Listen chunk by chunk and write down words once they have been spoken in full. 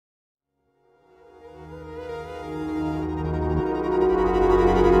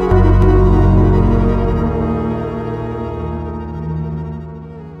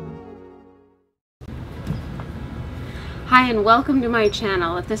and welcome to my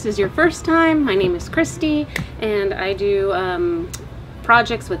channel. If this is your first time, my name is Christy and I do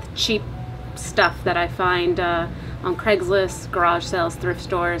projects with cheap stuff that I find on Craigslist, garage sales, thrift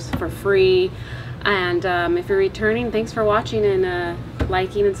stores for free. And if you're returning, thanks for watching and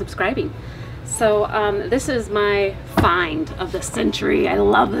liking and subscribing. So this is my find of the century. I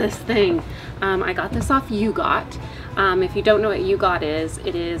love this thing. I got this off YouGot. If you don't know what YouGot is,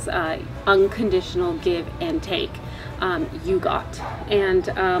 it is unconditional give and take. YouGot.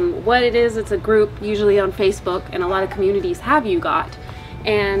 And what it is, it's a group usually on Facebook, and a lot of communities have YouGot.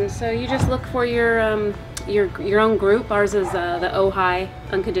 And so you just look for your own group. Ours is the Ojai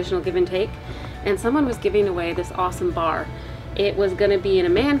unconditional give and take. And someone was giving away this awesome bar. It was going to be in a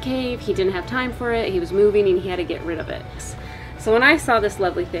man cave. He didn't have time for it. He was moving and he had to get rid of it. So when I saw this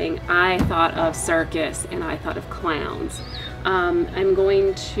lovely thing, I thought of Circus and I thought of clowns. I'm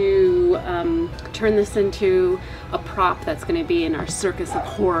going to turn this into a prop that's going to be in our Circus of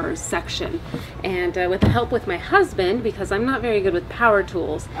Horrors section. And with the help with my husband, because I'm not very good with power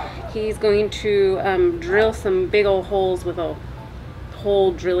tools, he's going to drill some big old holes with a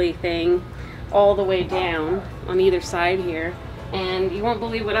hole drilly thing all the way down on either side here. And you won't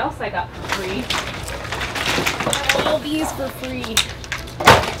believe what else I got for free. I got all these for free.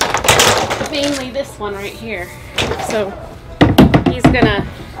 Mainly this one right here. So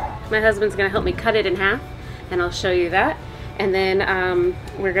my husband's gonna help me cut it in half, and I'll show you that. And then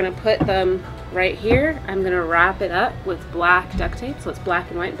we're gonna put them right here. I'm gonna wrap it up with black duct tape, so it's black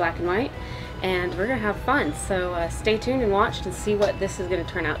and white, and we're gonna have fun. So stay tuned and watch to see what this is gonna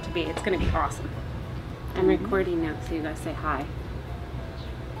turn out to be. It's gonna be awesome. I'm recording now, so you guys say hi.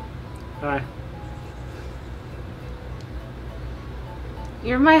 Hi.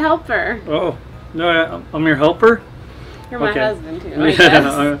 You're my helper. Oh, no, I'm your helper? You're my okay. husband too, I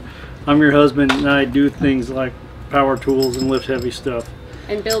guess. I'm your husband, and I do things like power tools and lift heavy stuff.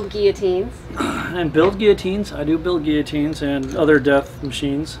 And build guillotines. And build guillotines. I do build guillotines and other death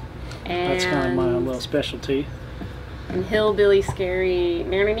machines. And that's kind of my little specialty. And hillbilly scary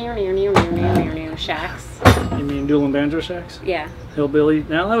shacks. You mean dual and banjo shacks? Yeah. Hillbilly.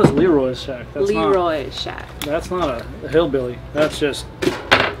 Now that was Leroy's shack. That's Leroy's shack. That's not a hillbilly. That's just.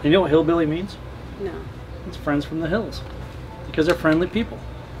 You know what hillbilly means? No. It's friends from the hills. Because they're friendly people.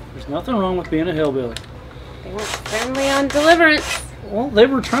 There's nothing wrong with being a hillbilly. They weren't friendly on Deliverance. Well, they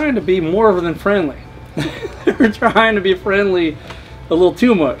were trying to be more than friendly. They were trying to be friendly a little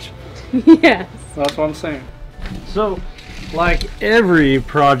too much. Yes. That's what I'm saying. So, like every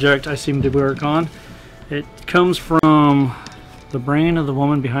project I seem to work on, it comes from the brain of the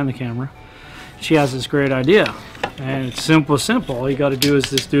woman behind the camera. She has this great idea, and it's simple. All you got to do is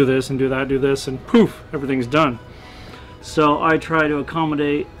just do this and do that, do this, and poof, everything's done. So I try to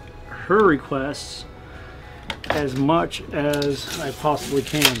accommodate her requests as much as I possibly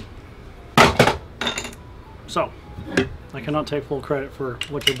can. So, I cannot take full credit for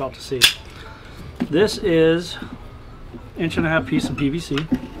what you're about to see. This is 1.5 inch piece of PVC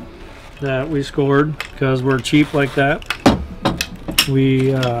that we scored because we're cheap like that.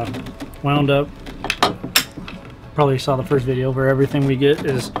 We wound up, probably saw the first video where everything we get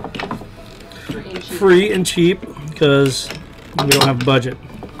is free and cheap because we don't have a budget.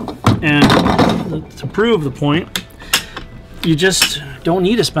 And to prove the point, you just don't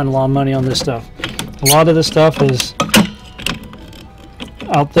need to spend a lot of money on this stuff. A lot of this stuff is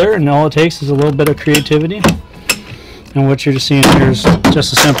out there, and all it takes is a little bit of creativity. And what you're just seeing here is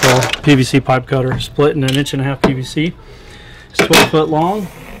just a simple PVC pipe cutter split in 1.5 inch PVC. It's 12 foot long,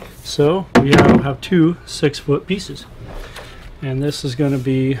 so we have two 6-foot pieces. And this is going to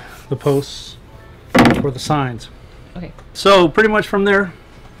be the posts for the signs. Okay. So pretty much from there,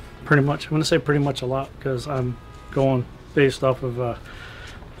 I'm going to say pretty much a lot because I'm going based off of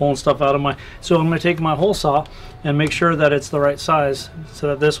pulling stuff out of my. So I'm going to take my hole saw and make sure that it's the right size so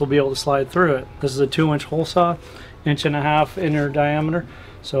that this will be able to slide through it. This is a 2-inch hole saw, 1.5 inch inner diameter,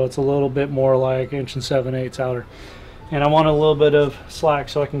 so it's a little bit more like 1 7/8 inch outer. And I want a little bit of slack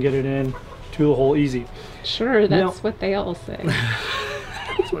so I can get it in to the hole easy. Sure, that's what they all say.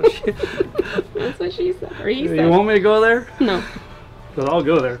 That's what she said. Or he said. You want me to go there? No. But I'll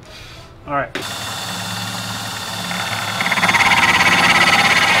go there. All right.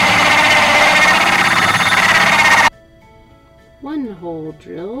 One hole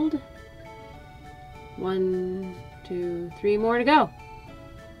drilled. 1, 2, 3 more to go.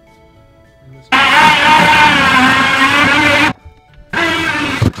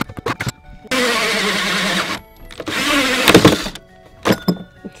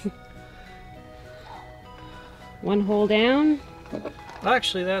 One hole down.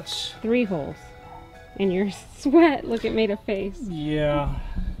 Actually, that's 3 holes. And your sweat, look, it made a face. Yeah.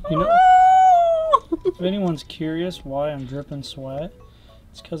 You know, if anyone's curious why I'm dripping sweat,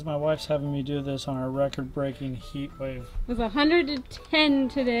 it's because my wife's having me do this on our record-breaking heat wave. It was 110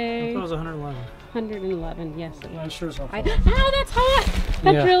 today. I thought it was 111. 111, yes it I was. sure as hell Ow, that's hot!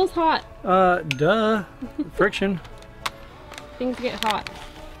 That drill's hot. Duh. Friction. Things get hot.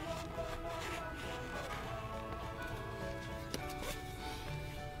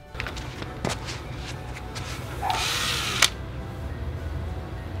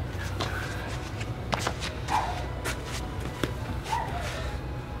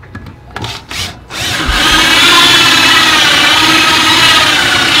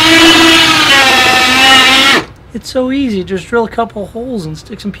 It's so easy. Just drill a couple holes and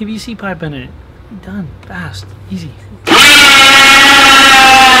stick some PVC pipe in it. Done. Fast. Easy.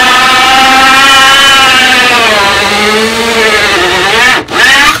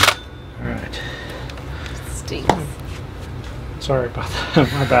 Alright. Stinks. Sorry about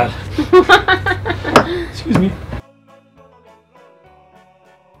that. My bad. Excuse me.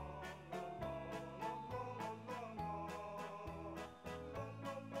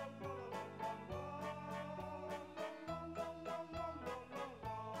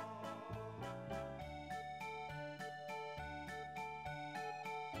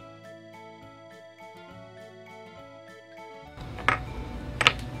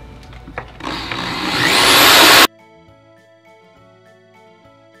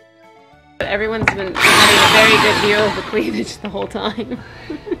 Everyone's been having a very good view of the cleavage the whole time.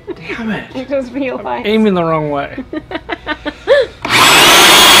 Damn it. It was real life. Aiming the wrong way. I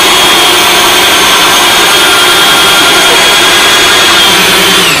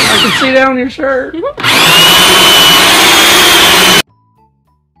can see down your shirt.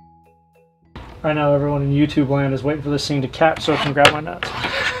 Right now, everyone in YouTube land is waiting for this scene to cap so I can grab my nuts.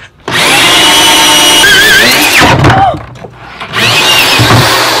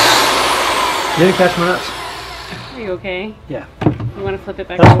 Didn't catch my nuts. Are you okay? Yeah. You want to flip it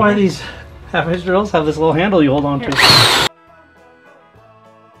back That's over? why these half-inch drills have this little handle you hold on to.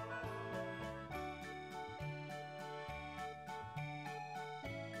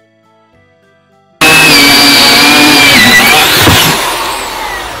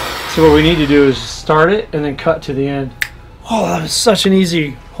 So what we need to do is start it and then cut to the end. Oh, that was such an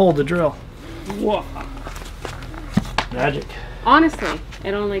easy hole to drill. Whoa. Magic. Honestly,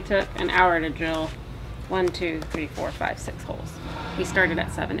 it only took an hour to drill 1, 2, 3, 4, 5, 6 holes. We started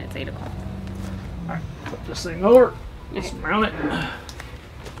at 7, it's 8 o'clock. Alright, flip this thing over. Okay. Just mount it.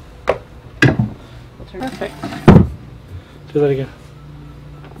 We'll turn perfect. Do that again.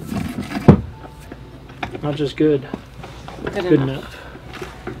 Not just good. Good Good enough. enough.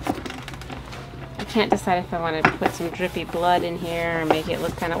 I can't decide if I want to put some drippy blood in here or make it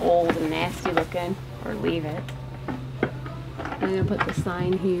look kind of old and nasty looking, or leave it. I'm going to put the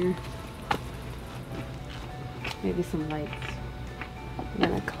sign here. Maybe some lights. And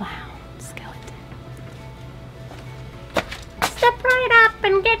then a clown skeleton. Step right up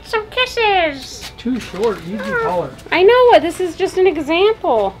and get some kisses! Too short. You need taller. I know it. This is just an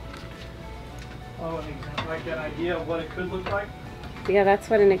example. Oh, an example, like an idea of what it could look like? Yeah, that's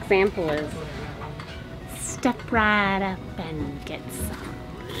what an example is. Step right up and get some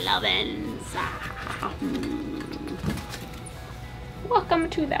lovin's. Welcome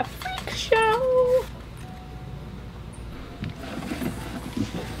to the freak show.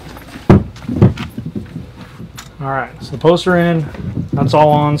 Alright, so the posts are in. That's all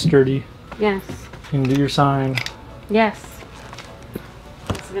on sturdy. Yes. You can do your sign. Yes.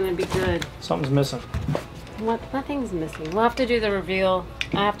 It's gonna be good. Something's missing. What? Nothing's missing. We'll have to do the reveal.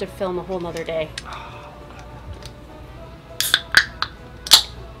 I have to film a whole nother day. That's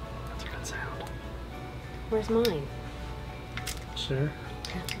a good sound. Where's mine? Sure.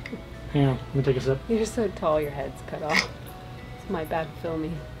 Hang on, let me take a sip. You're so tall, your head's cut off. It's my bad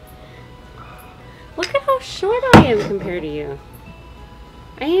filming. Look at how short I am compared to you.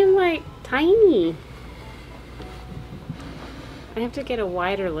 I am like tiny. I have to get a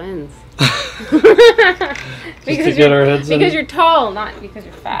wider lens. Because you're tall, not because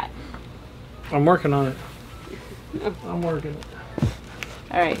you're fat. I'm working on it. I'm working it.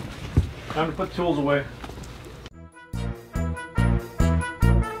 Alright. Time to put tools away.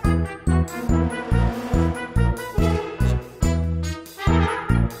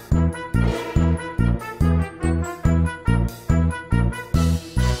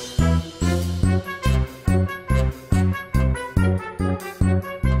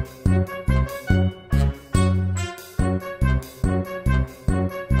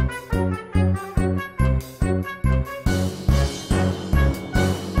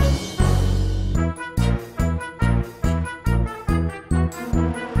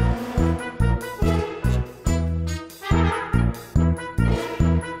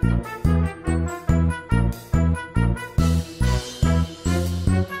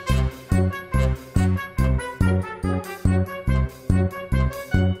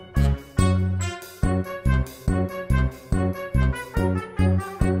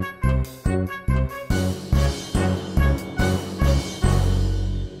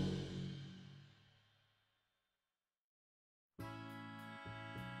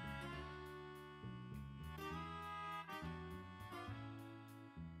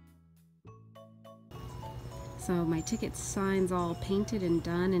 So my ticket sign's all painted and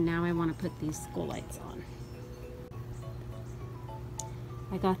done, and now I want to put these skull lights on.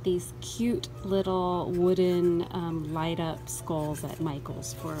 I got these cute little wooden light up skulls at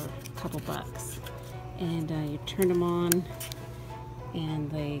Michael's for a couple bucks. And you turn them on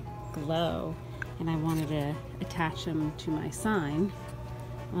and they glow. And I wanted to attach them to my sign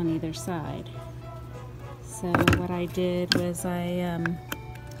on either side. So what I did was I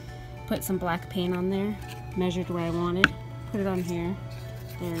put some black paint on there, measured where I wanted, put it on here.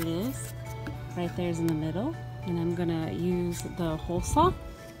 There it is. Right there's in the middle. And I'm gonna use the hole saw.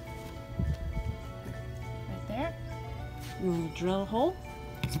 Right there. I'm gonna drill a hole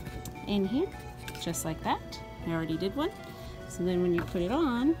in here, just like that. I already did one. So then when you put it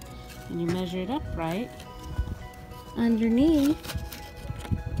on, and you measure it up right, underneath,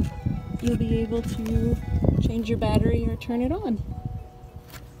 you'll be able to change your battery or turn it on.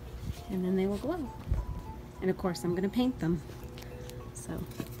 And then they will glow. And of course I'm gonna paint them. So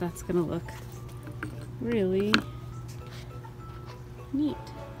that's gonna look really neat.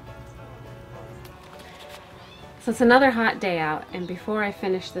 So it's another hot day out, and before I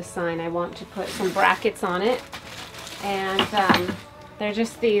finish this sign I want to put some brackets on it. And they're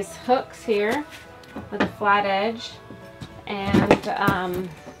just these hooks here with a flat edge. And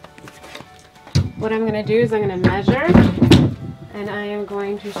what I'm gonna do is I'm gonna measure, and I am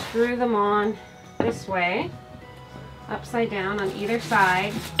going to screw them on this way, upside down on either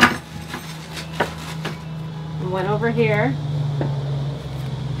side. And one over here.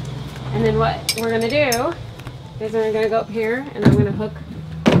 And then what we're going to do is I'm going to go up here and I'm going to hook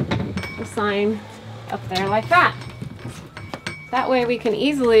the sign up there like that. That way we can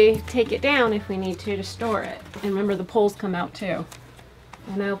easily take it down if we need to store it. And remember, the poles come out too.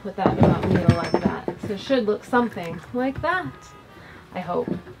 And I'll put that about middle like that. So it should look something like that, I hope.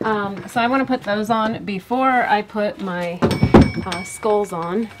 So I want to put those on before I put my skulls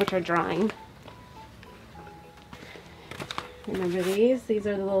on, which are drying. Remember these? These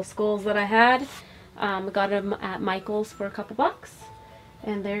are the little skulls that I had. I got them at Michael's for a couple bucks.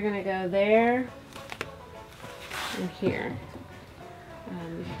 And they're going to go there and here.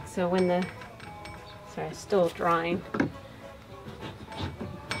 So when the... Sorry, it's still drying.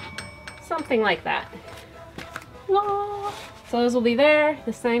 Something like that. So those will be there.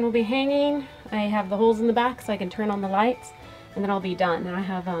 The sign will be hanging. I have the holes in the back so I can turn on the lights. And then I'll be done. And I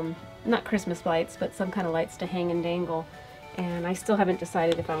have, not Christmas lights, but some kind of lights to hang and dangle. And I still haven't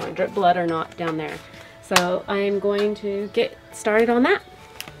decided if I want to drip blood or not down there. So I'm going to get started on that.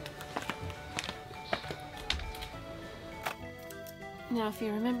 Now, if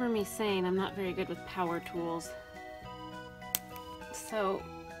you remember me saying I'm not very good with power tools, so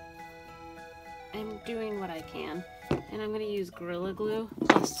I'm doing what I can. And I'm going to use Gorilla Glue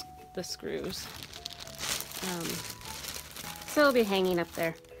plus the screws. So it'll be hanging up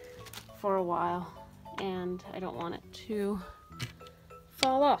there for a while. And I don't want it to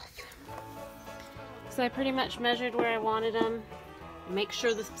fall off. So I pretty much measured where I wanted them. Make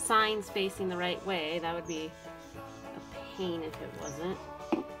sure the sign's facing the right way. That would be a pain if it wasn't.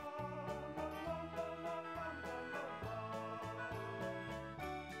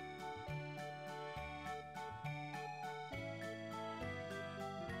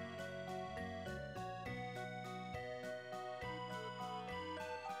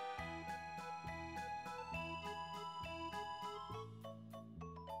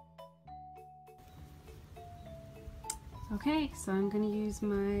 Okay, so I'm going to use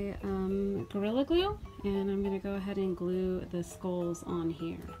my Gorilla Glue, and I'm going to go ahead and glue the skulls on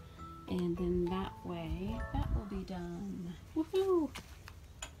here. And then that way, that will be done. Woohoo!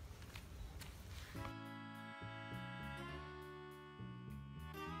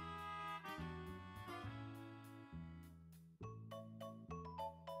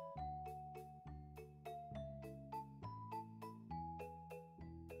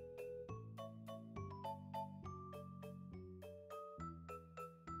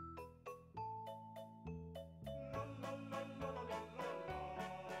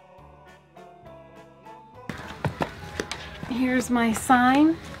 Here's my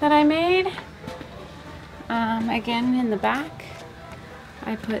sign that I made. Again, in the back,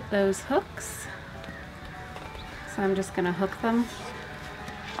 I put those hooks. So I'm just going to hook them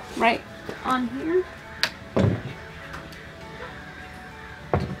right on here.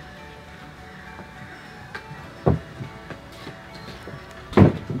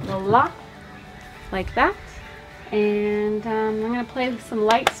 voila, like that. And I'm gonna play with some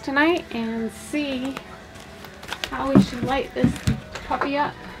lights tonight and see how we should light this puppy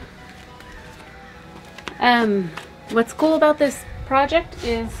up. What's cool about this project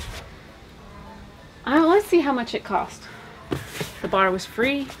is, let's see how much it cost. The bar was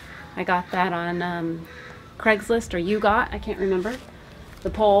free. I got that on Craigslist, or I can't remember. The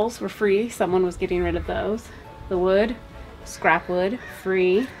poles were free. Someone was getting rid of those. The wood, scrap wood,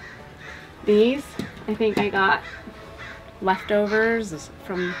 free. These, I think I got leftovers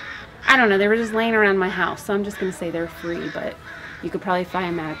from, I don't know, they were just laying around my house, so I'm just gonna say they're free, but you could probably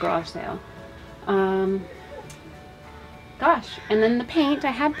find them at a garage sale. Gosh, and then the paint, I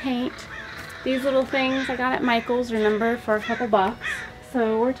had paint. These little things I got at Michael's, remember, for a couple bucks.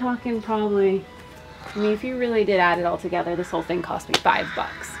 So we're talking probably, I mean, if you really did add it all together, this whole thing cost me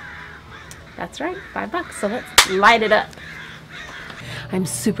 $5. That's right, $5. So let's light it up. I'm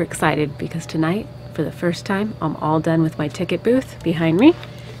super excited because tonight, for the first time, I'm all done with my ticket booth behind me.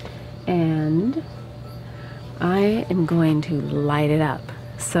 And I am going to light it up.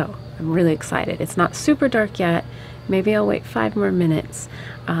 So I'm really excited. It's not super dark yet. Maybe I'll wait 5 more minutes,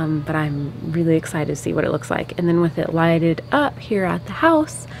 but I'm really excited to see what it looks like. And then with it lighted up here at the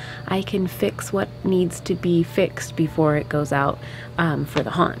house, I can fix what needs to be fixed before it goes out for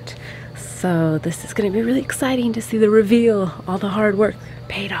the haunt. So this is going to be really exciting to see the reveal. All the hard work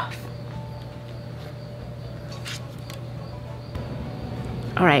paid off.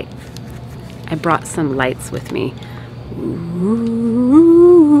 All right, I brought some lights with me. Ooh,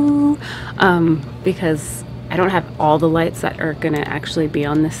 because I don't have all the lights that are gonna actually be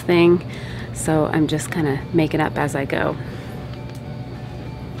on this thing, so I'm just kind of making up as I go.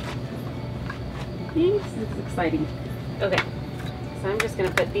 This is exciting. Okay, so I'm just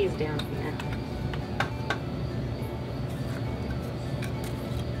gonna put these down here.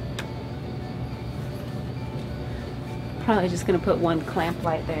 Probably just gonna put one clamp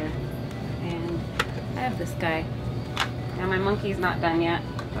light there, and I have this guy. Now my monkey's not done yet,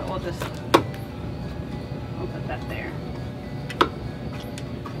 but we'll put that there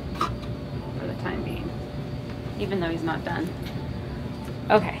for the time being, even though he's not done.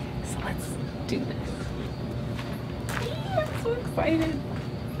 Okay, so let's do this. I'm so excited.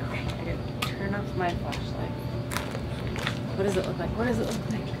 Okay, I gotta turn off my flashlight. What does it look like? What does it look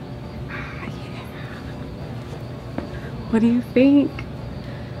like? Ah, yeah. What do you think?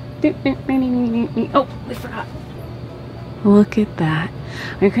 Oh, I forgot. Look at that.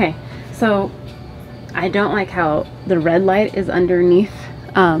 Okay, so I don't like how the red light is underneath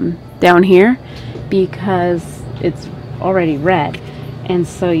down here because it's already red, and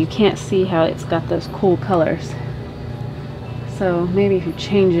so you can't see how it's got those cool colors. So maybe if you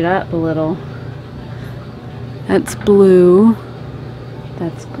change it up a little. That's blue,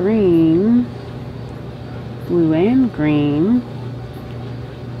 that's green, blue and green,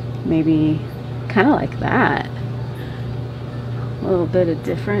 maybe kind of like that. A little bit of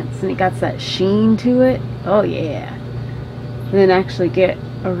difference, and it got that sheen to it. Oh yeah. And then actually get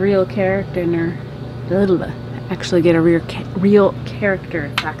a real character in there. Actually get a real character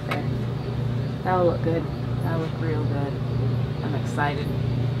back there. That'll look good. That'll look real good. I'm excited.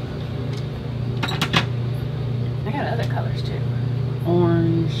 I got other colors too.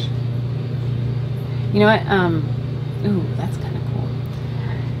 Orange. You know what? Ooh, that's kind of cool.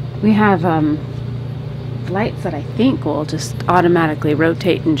 We have lights that I think will just automatically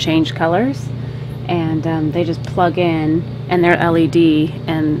rotate and change colors, and they just plug in and they're LED,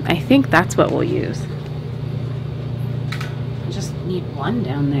 and I think that's what we'll use. I just need one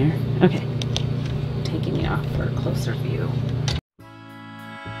down there. Okay, taking it off for a closer view.